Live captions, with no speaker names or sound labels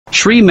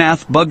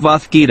Srimath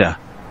Bhagavad Gita.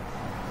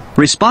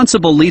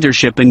 Responsible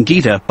Leadership in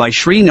Gita by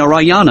Sri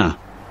Narayana.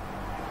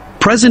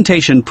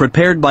 Presentation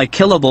prepared by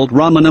Kilavolt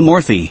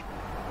Ramanamurthy.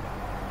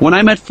 When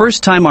I met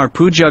first time our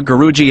Puja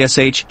Guruji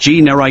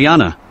Sh.G.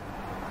 Narayana,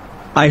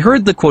 I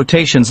heard the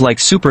quotations like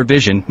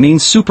supervision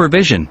means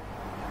supervision.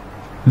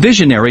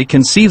 Visionary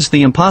conceives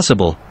the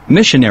impossible,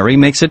 missionary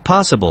makes it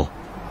possible.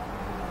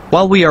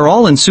 While we are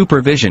all in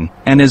supervision,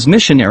 and as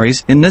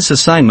missionaries in this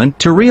assignment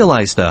to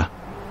realize the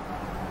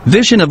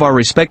vision of our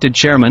respected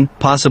chairman,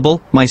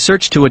 possible, my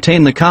search to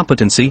attain the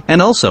competency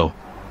and also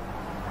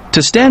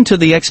to stand to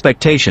the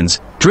expectations,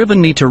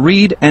 driven me to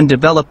read and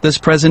develop this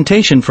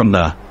presentation from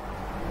the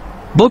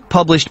book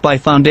published by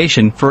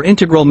Foundation for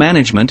Integral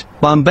Management,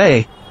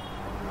 Bombay.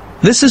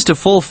 This is to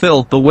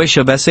fulfill the wish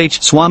of Sh.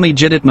 Swami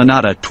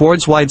Jiditmananda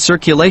towards wide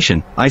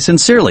circulation. I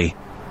sincerely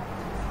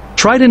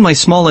tried in my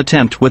small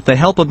attempt with the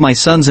help of my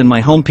sons and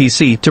my home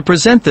PC to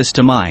present this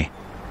to my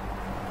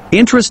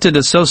interested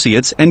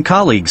associates and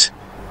colleagues.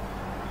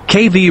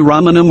 K.V.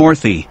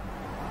 Ramanamurthy.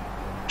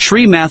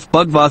 Srimath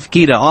Bhagavad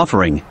Gita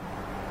offering.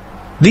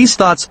 These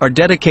thoughts are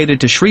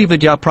dedicated to Sri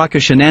Vidya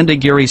Prakashananda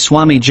Giri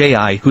Swami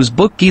J.I., whose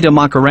book Gita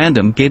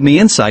Makarandam gave me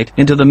insight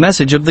into the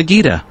message of the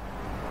Gita.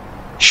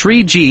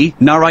 Sri G.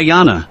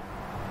 Narayana.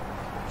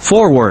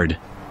 Foreword.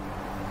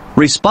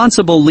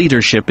 Responsible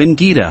Leadership in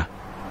Gita.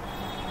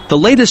 The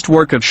latest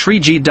work of Sri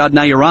G.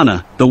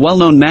 Narayana, the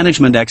well-known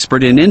management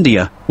expert in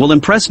India, will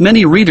impress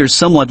many readers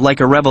somewhat like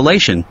a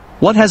revelation.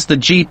 What has the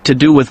G to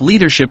do with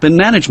leadership and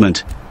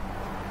management?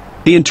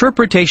 The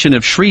interpretation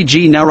of Sri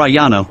G.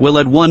 Narayana will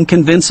at once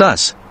convince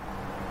us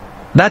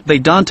that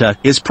Vedanta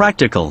is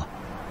practical.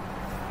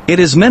 It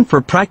is meant for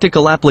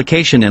practical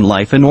application in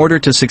life in order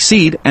to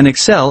succeed and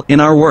excel in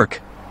our work.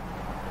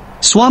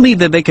 Swami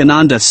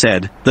Vivekananda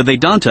said, the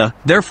Vedanta,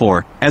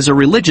 therefore, as a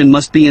religion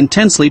must be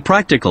intensely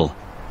practical.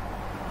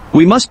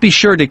 We must be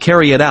sure to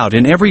carry it out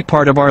in every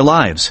part of our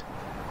lives.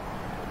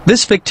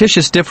 This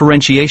fictitious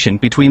differentiation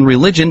between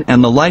religion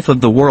and the life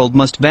of the world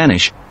must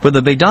vanish, for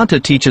the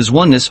Vedanta teaches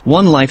oneness,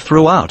 one life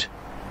throughout.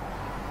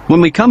 When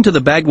we come to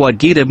the Bhagavad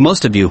Gita,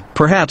 most of you,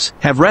 perhaps,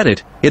 have read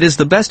it. It is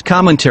the best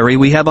commentary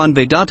we have on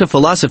Vedanta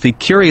philosophy.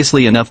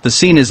 Curiously enough, the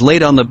scene is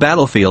laid on the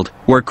battlefield,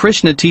 where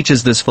Krishna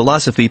teaches this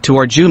philosophy to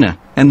Arjuna,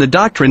 and the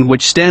doctrine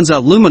which stands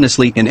out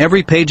luminously in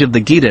every page of the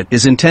Gita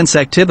is intense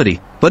activity,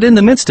 but in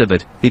the midst of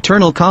it,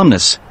 eternal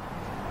calmness.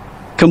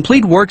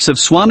 Complete Works of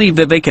Swami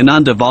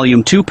Vivekananda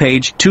Volume 2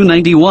 page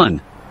 291.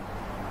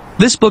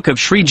 This book of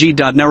Sri G.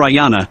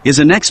 Narayana is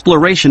an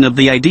exploration of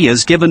the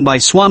ideas given by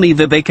Swami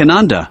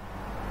Vivekananda.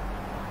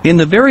 In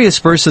the various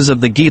verses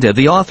of the Gita,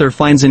 the author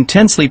finds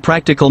intensely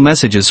practical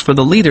messages for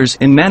the leaders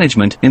in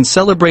management. In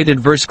celebrated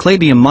verse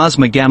Klabhyam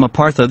Masma Gamma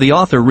Partha, the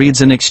author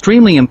reads an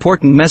extremely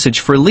important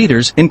message for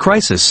leaders in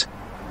crisis.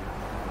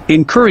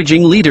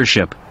 Encouraging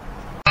leadership.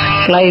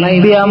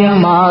 Klabhyam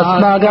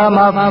Masma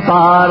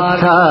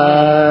Partha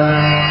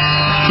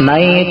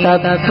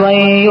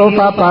Naitattvai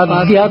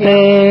Upapadyate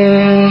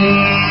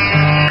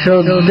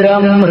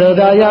Kshudram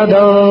Hridaya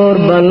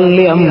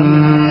Daurbalyam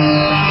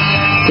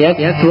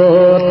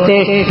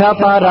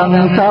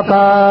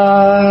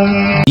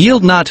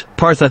Yield not,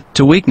 Partha,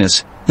 to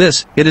weakness.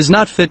 This, it is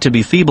not fit to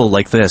be feeble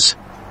like this.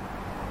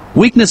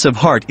 Weakness of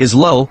heart is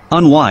low,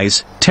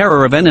 unwise,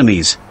 terror of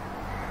enemies.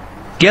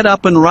 Get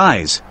up and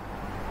rise.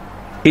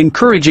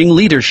 Encouraging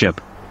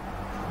leadership.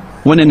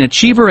 When an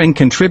achiever and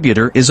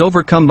contributor is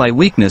overcome by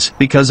weakness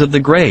because of the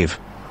grave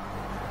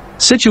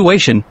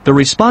situation, the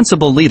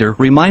responsible leader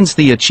reminds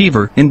the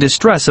achiever in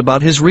distress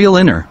about his real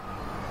inner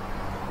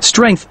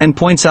strength and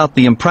points out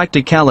the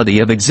impracticality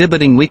of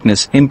exhibiting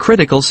weakness in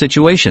critical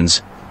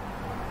situations.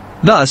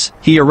 Thus,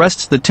 he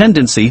arrests the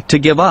tendency to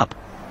give up.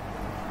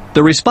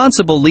 The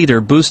responsible leader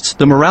boosts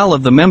the morale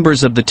of the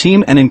members of the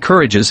team and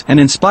encourages and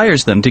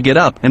inspires them to get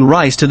up and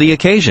rise to the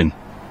occasion.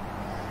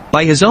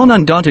 By his own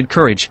undaunted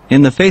courage,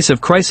 in the face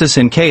of crisis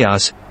and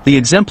chaos, the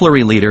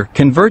exemplary leader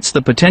converts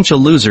the potential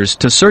losers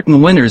to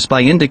certain winners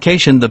by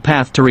indication the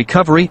path to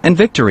recovery and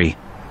victory.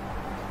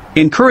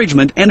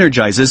 Encouragement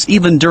energizes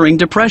even during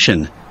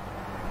depression.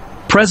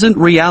 Present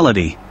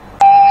reality.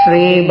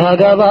 Shri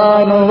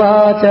Bhagavanu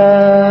Vacha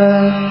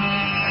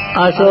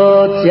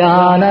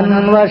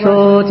Ashocyanan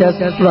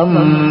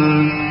Vashochasvam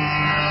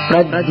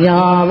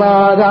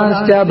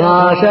Prajnavadanscha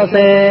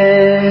Bhashase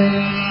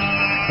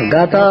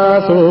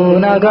Gatasu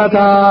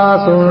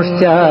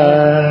Nagatasuscha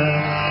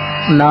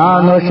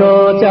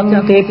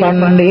Nanushochanti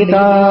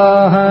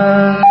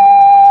Panditaha.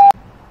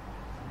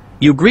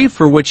 You grieve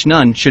for which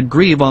none should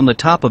grieve. On the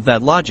top of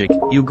that logic,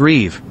 you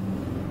grieve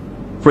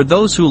for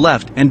those who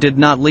left and did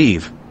not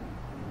leave.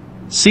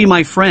 See,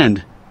 my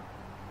friend,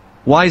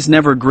 wise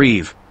never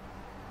grieve.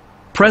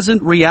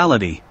 Present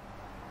reality.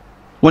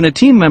 When a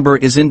team member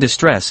is in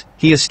distress,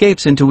 he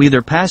escapes into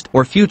either past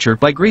or future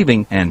by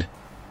grieving and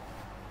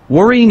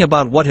worrying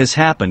about what has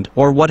happened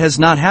or what has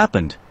not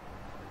happened.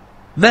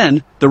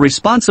 Then, the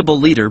responsible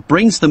leader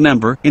brings the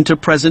member into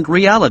present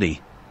reality.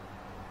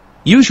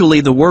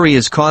 Usually the worry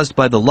is caused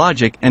by the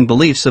logic and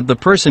beliefs of the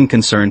person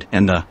concerned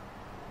and the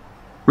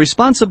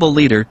Responsible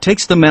leader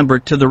takes the member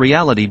to the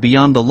reality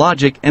beyond the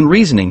logic and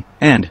reasoning,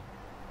 and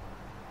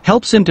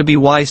helps him to be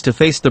wise to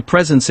face the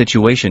present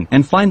situation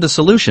and find the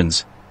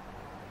solutions.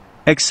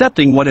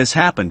 Accepting what has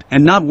happened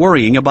and not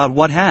worrying about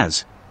what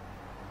has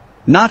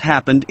not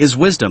happened is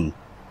wisdom.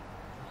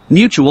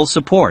 Mutual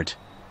support.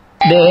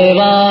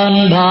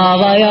 Devan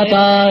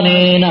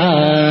bhavayatanena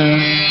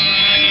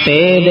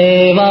te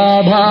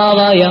deva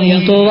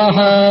bhavayantu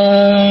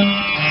vaha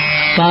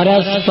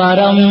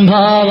parasparam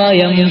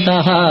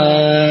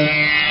bhavayantaha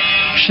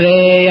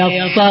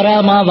shreyah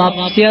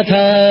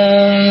paramavapsyatha.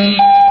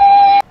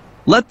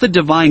 Let the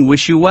divine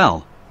wish you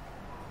well.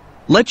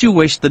 Let you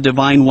wish the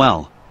divine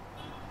well.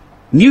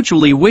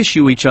 Mutually wish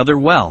you each other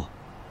well.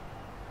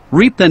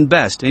 Reap then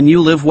best and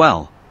you live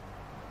well.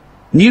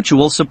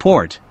 Mutual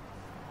support.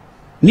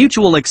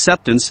 Mutual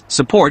acceptance,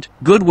 support,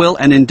 goodwill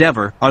and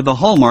endeavor are the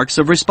hallmarks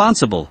of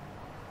responsible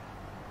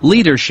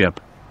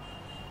leadership.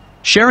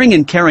 Sharing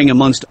and caring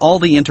amongst all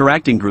the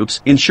interacting groups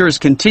ensures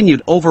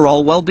continued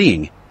overall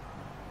well-being.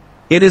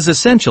 It is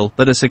essential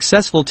that a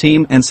successful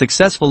team and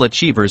successful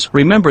achievers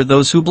remember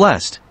those who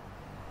blessed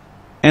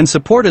and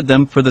supported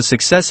them for the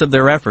success of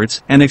their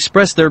efforts and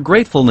express their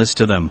gratefulness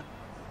to them.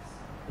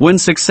 When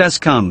success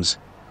comes,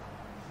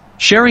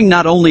 sharing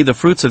not only the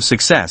fruits of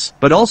success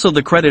but also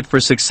the credit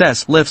for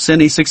success lifts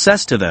any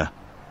success to the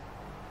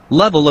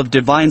level of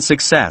divine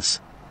success.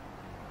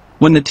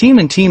 When the team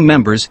and team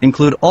members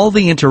include all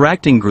the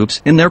interacting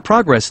groups in their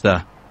progress,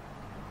 the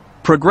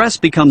progress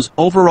becomes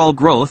overall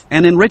growth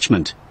and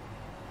enrichment.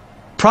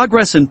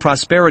 Progress and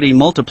prosperity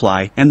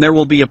multiply and there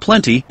will be a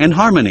plenty and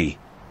harmony.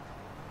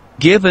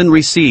 Give and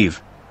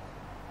receive.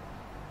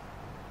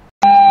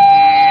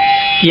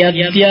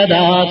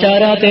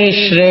 Yadyadacharate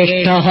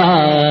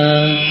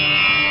shreshtaha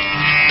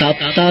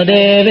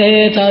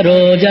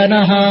tattadevetaro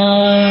janaha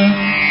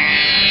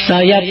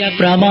sayat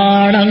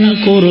pramanam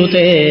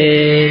kurute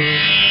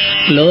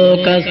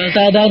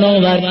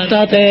lokastadanu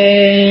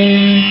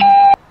vartate.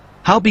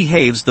 How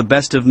behaves the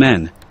best of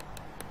men?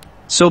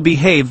 So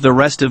behave the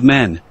rest of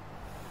men.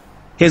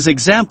 His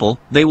example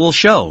they will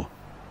show.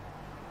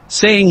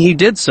 Saying he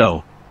did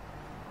so,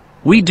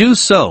 we do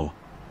so.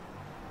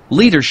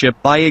 Leadership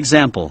by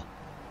example.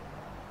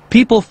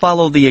 People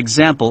follow the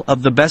example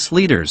of the best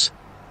leaders.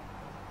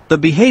 The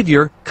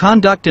behavior,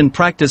 conduct and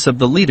practice of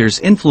the leaders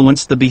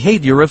influence the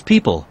behavior of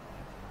people.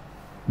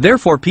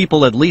 Therefore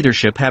people at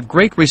leadership have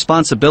great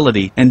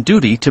responsibility and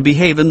duty to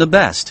behave in the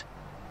best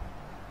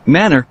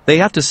manner. They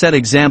have to set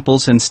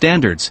examples and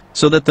standards,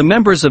 so that the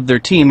members of their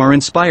team are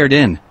inspired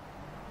in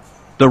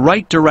the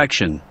right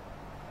direction.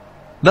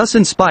 Thus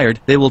inspired,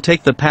 they will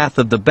take the path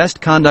of the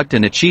best conduct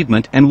and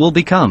achievement and will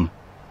become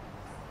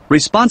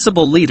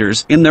responsible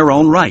leaders in their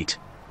own right.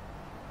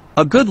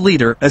 A good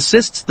leader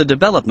assists the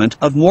development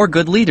of more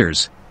good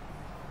leaders.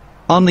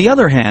 On the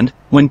other hand,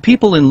 when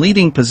people in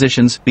leading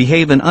positions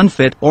behave in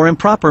unfit or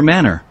improper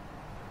manner,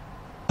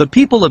 the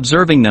people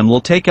observing them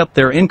will take up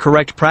their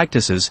incorrect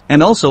practices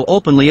and also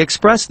openly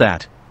express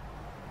that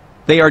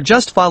they are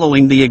just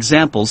following the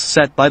examples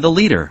set by the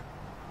leader.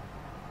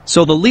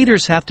 So the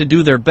leaders have to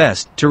do their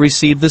best to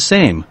receive the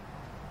same.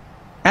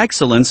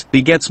 Excellence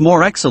begets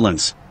more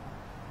excellence.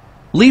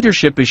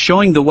 Leadership is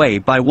showing the way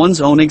by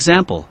one's own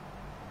example.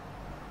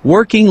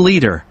 Working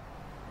leader.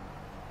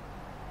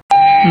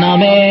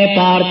 Name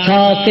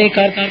parthasti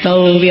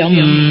kartavyam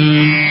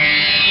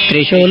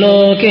trishu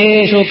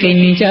lokeshu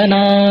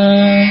kinchana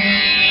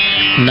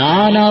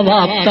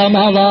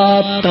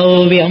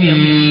nanavaptamavaptavyam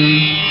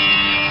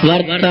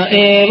varta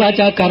eva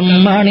cha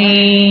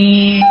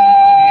karmani.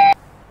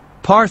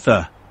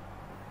 Partha.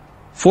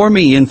 For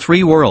me in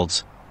 3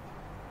 worlds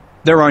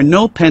there are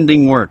no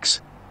pending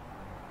works,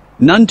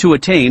 none to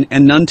attain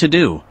and none to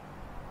do.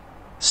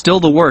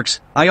 Still the works,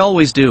 I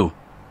always do.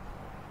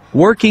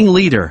 Working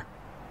leader.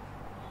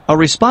 A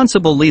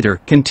responsible leader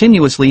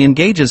continuously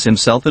engages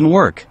himself in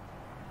work.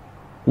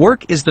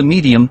 Work is the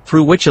medium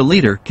through which a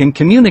leader can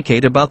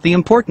communicate about the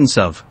importance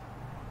of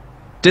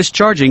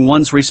discharging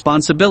one's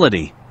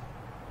responsibility.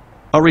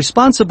 A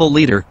responsible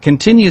leader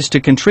continues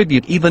to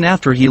contribute even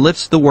after he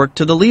lifts the work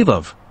to the leave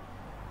of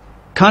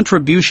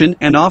contribution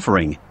and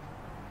offering.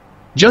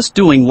 Just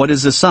doing what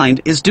is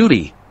assigned is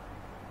duty.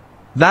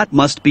 That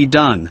must be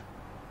done.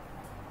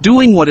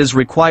 Doing what is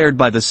required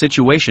by the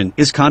situation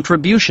is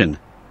contribution.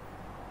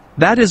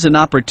 That is an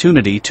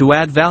opportunity to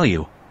add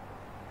value.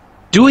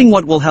 Doing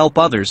what will help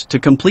others to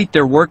complete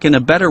their work in a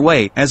better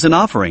way as an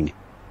offering.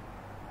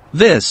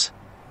 This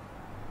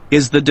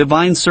is the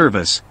divine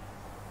service.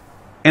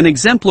 An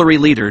exemplary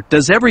leader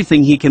does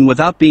everything he can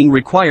without being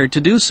required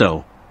to do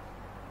so.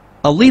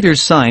 A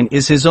leader's sign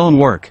is his own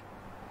work.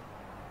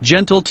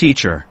 Gentle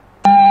teacher.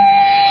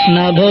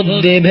 Na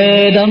buddhi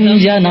bhedam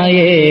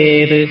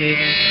janayed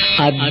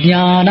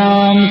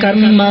ajnanam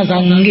karma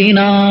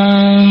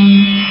sanginam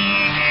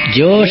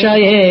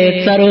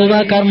joshayet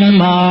sarva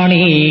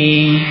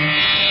karmani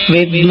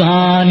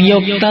vidvan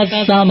yukta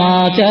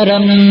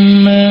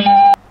samacharan.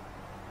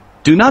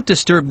 Do not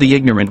disturb the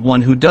ignorant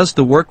one who does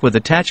the work with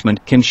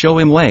attachment can show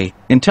him way,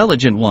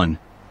 intelligent one.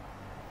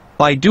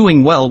 By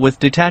doing well with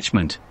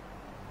detachment.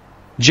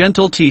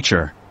 Gentle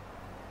teacher.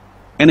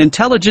 An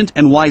intelligent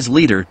and wise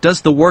leader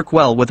does the work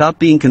well without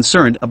being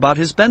concerned about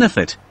his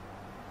benefit.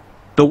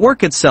 The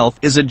work itself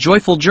is a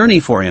joyful journey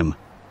for him.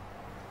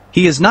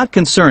 He is not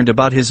concerned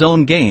about his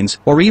own gains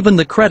or even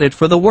the credit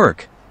for the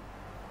work.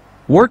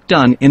 Work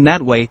done in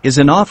that way is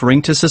an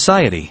offering to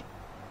society.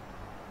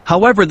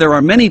 However, there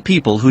are many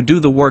people who do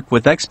the work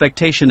with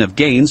expectation of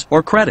gains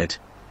or credit.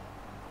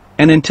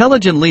 An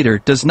intelligent leader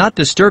does not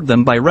disturb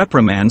them by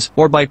reprimands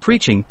or by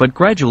preaching, but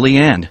gradually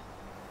and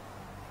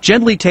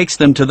gently takes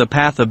them to the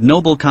path of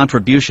noble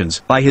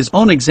contributions by his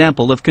own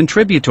example of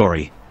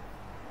contributory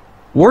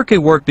work. A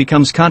work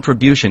becomes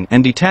contribution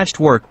and detached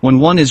work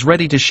when one is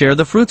ready to share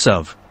the fruits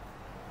of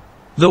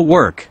the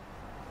work.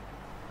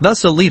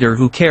 Thus a leader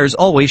who cares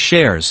always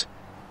shares.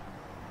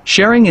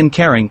 Sharing and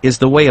caring is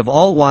the way of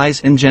all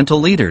wise and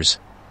gentle leaders.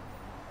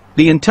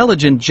 The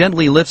intelligent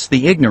gently lifts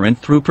the ignorant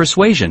through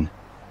persuasion.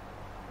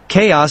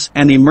 Chaos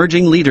and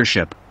emerging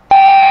leadership.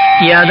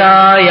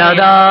 Yada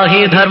yada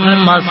hi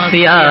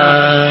dharmasya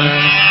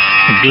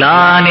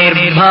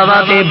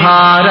glanirбhavati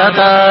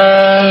bharata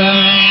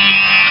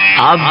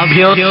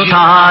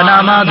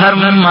abhyuthanam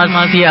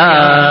dharmasya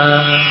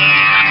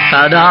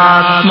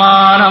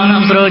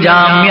tadatmanam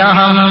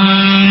srujamyaham.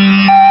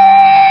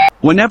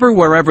 Whenever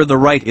wherever the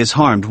right is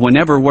harmed,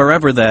 whenever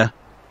wherever the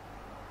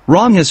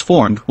wrong is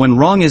formed, when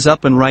wrong is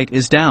up and right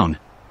is down,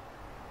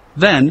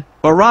 then,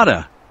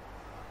 Bharata,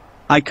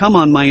 I come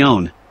on my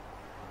own.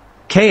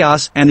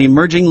 Chaos and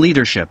emerging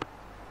leadership.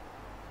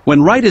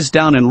 When right is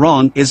down and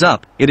wrong is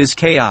up, it is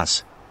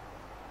chaos.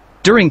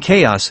 During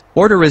chaos,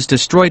 order is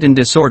destroyed and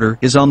disorder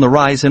is on the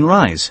rise and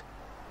rise.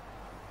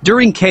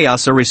 During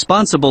chaos, a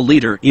responsible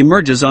leader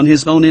emerges on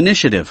his own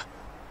initiative.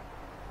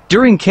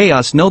 During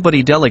chaos,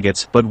 nobody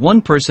delegates, but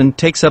one person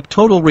takes up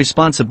total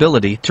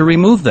responsibility to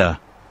remove the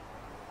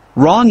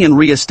wrong and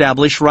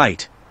re-establish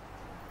right.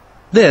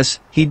 This,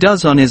 he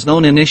does on his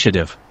own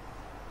initiative.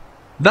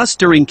 Thus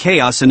during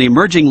chaos an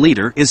emerging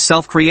leader is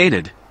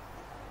self-created.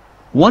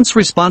 Once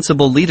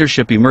responsible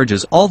leadership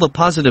emerges, all the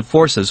positive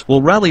forces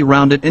will rally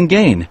round it and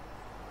gain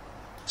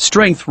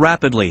strength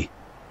rapidly.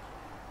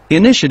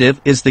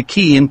 Initiative is the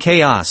key in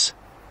chaos.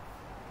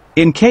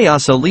 In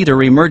chaos a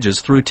leader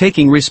emerges through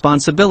taking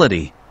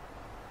responsibility.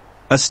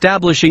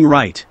 Establishing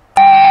right.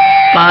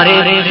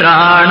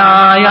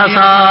 Paritranaya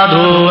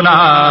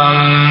sadhunam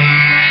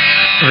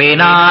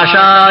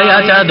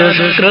vinashaya cha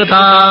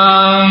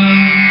dushkritam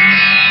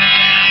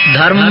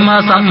dharma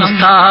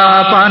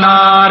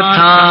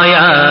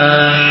samsthapanarthaya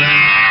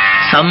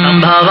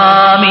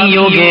sambhavami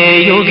yuge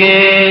yuge.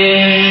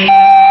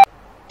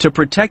 To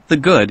protect the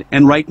good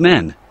and right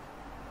men.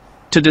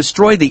 To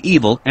destroy the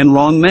evil and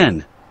wrong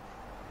men.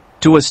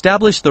 To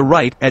establish the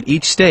right at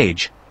each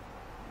stage.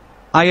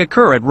 I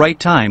occur at right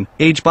time,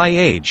 age by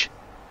age.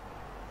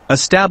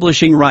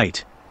 Establishing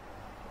right.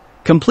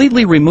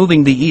 Completely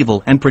removing the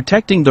evil and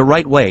protecting the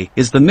right way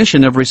is the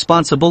mission of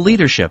responsible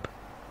leadership.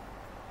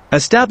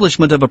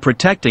 Establishment of a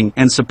protecting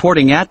and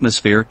supporting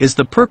atmosphere is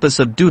the purpose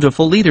of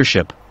dutiful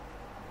leadership.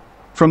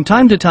 From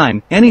time to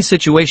time, any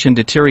situation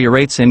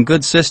deteriorates and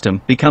good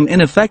system become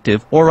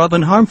ineffective or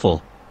even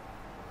harmful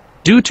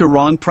due to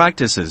wrong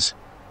practices.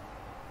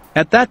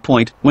 At that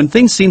point, when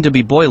things seem to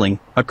be boiling,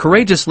 a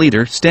courageous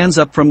leader stands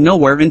up from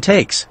nowhere and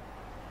takes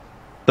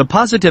the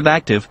positive,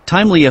 active,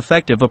 timely,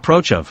 effective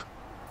approach of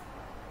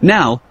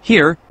now,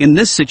 here, in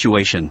this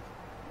situation.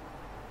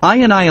 I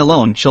and I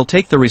alone shall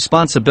take the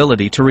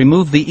responsibility to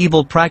remove the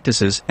evil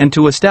practices and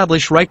to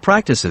establish right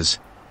practices.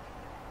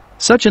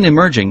 Such an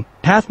emerging,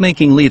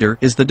 path-making leader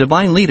is the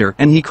divine leader,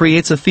 and he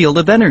creates a field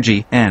of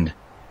energy, and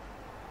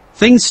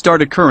things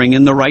start occurring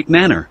in the right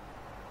manner.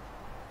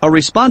 A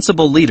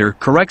responsible leader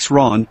corrects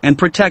wrong and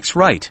protects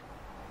right.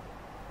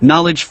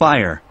 Knowledge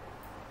fire.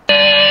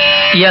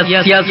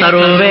 Yasya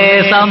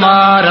sarve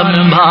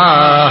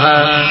samarambhaah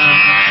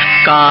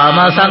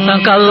kama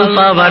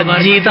sankalpa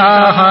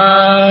varjitaah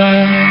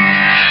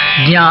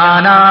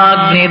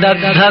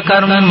jnanagnidagdha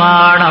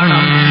karmanam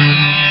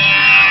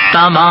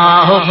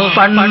tamahu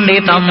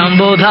panditam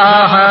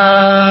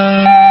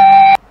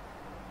buddhaah.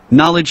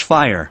 Knowledge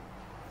fire.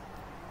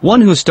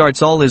 One who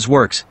starts all his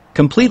works,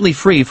 completely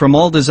free from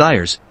all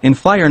desires, in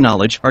fire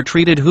knowledge are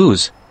treated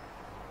whose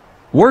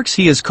works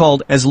he is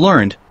called as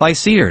learned by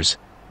seers.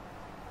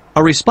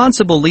 A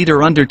responsible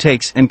leader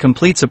undertakes and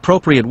completes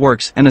appropriate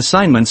works and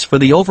assignments for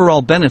the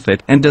overall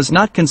benefit and does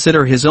not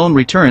consider his own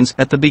returns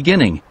at the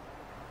beginning.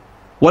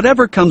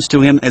 Whatever comes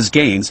to him as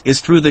gains is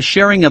through the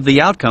sharing of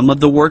the outcome of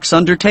the works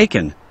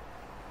undertaken.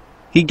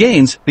 He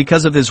gains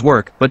because of his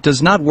work but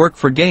does not work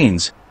for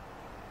gains.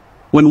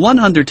 When one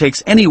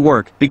undertakes any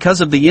work because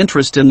of the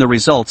interest in the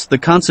results, the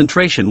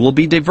concentration will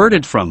be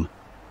diverted from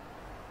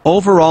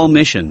overall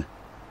mission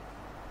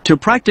to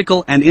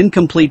practical and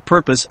incomplete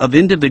purpose of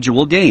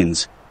individual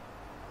gains.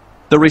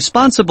 The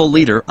responsible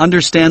leader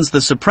understands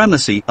the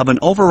supremacy of an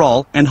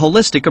overall and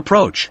holistic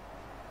approach,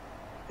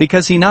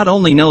 because he not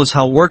only knows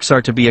how works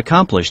are to be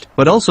accomplished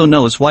but also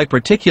knows why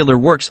particular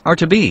works are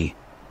to be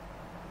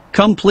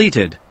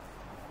completed.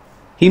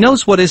 He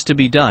knows what is to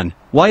be done,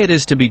 why it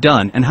is to be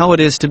done, and how it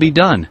is to be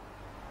done.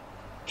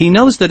 He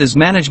knows that is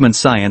management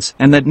science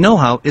and that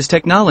know-how is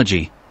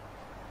technology.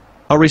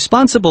 A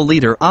responsible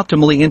leader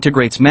optimally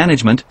integrates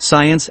management,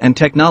 science and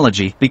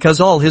technology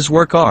because all his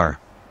work are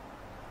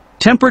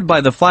tempered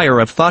by the fire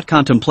of thought,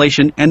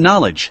 contemplation and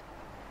knowledge.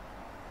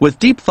 With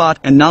deep thought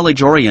and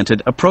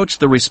knowledge-oriented approach,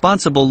 the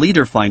responsible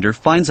leader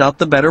finds out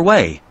the better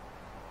way.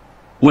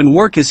 When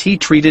work is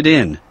heat-treated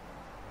in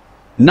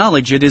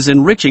knowledge, it is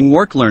enriching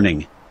work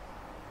learning.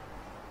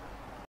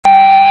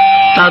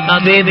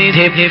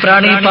 तद्विद्धि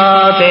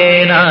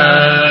प्रणिपातेन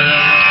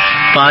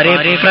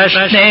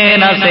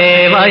परिप्रश्नेन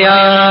सेवया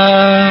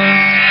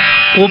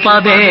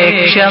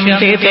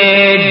उपदेक्ष्यन्ति ते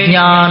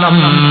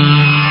ज्ञानम्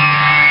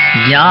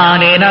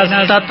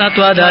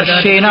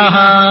ज्ञानिनस्तत्त्वदर्शिनः.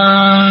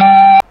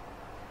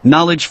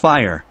 Knowledge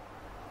fire.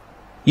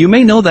 You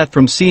may know that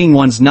from seeing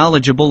one's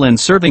knowledgeable and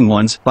serving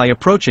ones by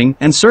approaching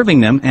and serving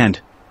them and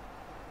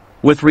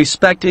with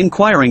respect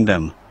inquiring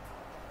them.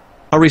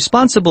 A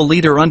responsible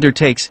leader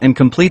undertakes and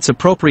completes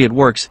appropriate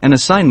works and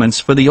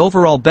assignments for the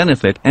overall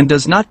benefit and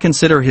does not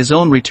consider his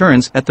own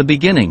returns at the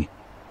beginning.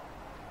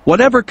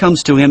 Whatever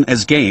comes to him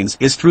as gains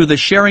is through the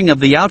sharing of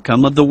the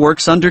outcome of the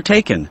works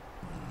undertaken.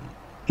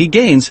 He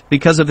gains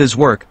because of his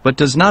work but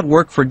does not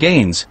work for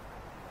gains.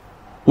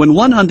 When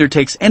one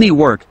undertakes any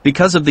work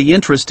because of the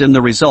interest in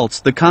the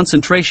results, the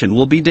concentration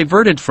will be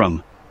diverted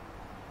from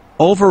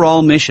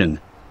overall mission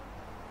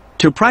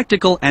to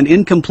practical and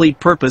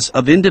incomplete purpose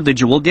of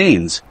individual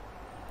gains.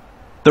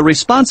 The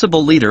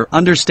responsible leader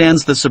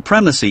understands the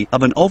supremacy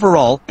of an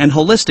overall and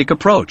holistic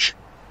approach,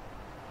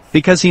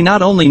 because he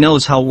not only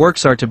knows how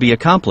works are to be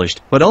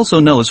accomplished but also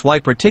knows why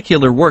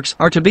particular works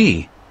are to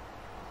be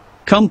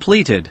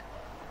completed.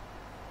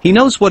 He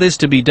knows what is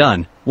to be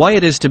done, why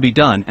it is to be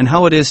done and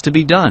how it is to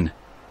be done.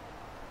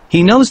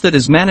 He knows that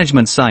is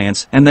management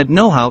science and that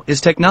know-how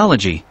is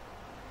technology.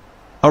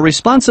 A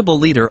responsible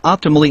leader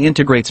optimally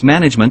integrates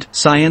management,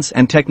 science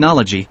and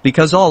technology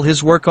because all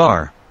his work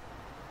are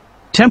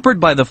tempered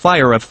by the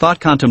fire of thought,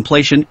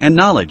 contemplation and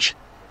knowledge.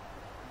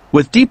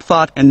 With deep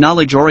thought and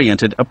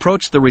knowledge-oriented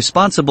approach, the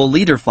responsible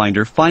leader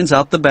finds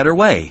out the better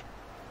way.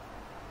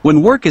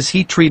 When work is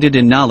heat-treated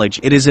in knowledge,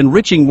 it is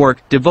enriching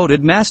work,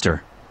 devoted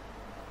master.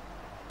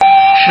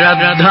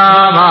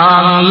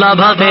 श्रद्धावान्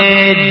लभते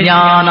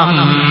ज्ञानम्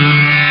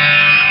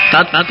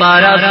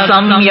तत्परः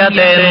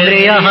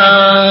संयतेन्द्रियः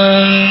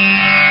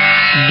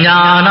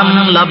ज्ञानम्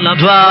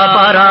लब्ध्वा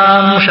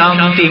परां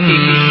शान्तिम्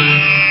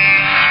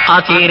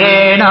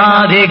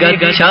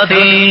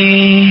अचिरेणाधिगच्छति.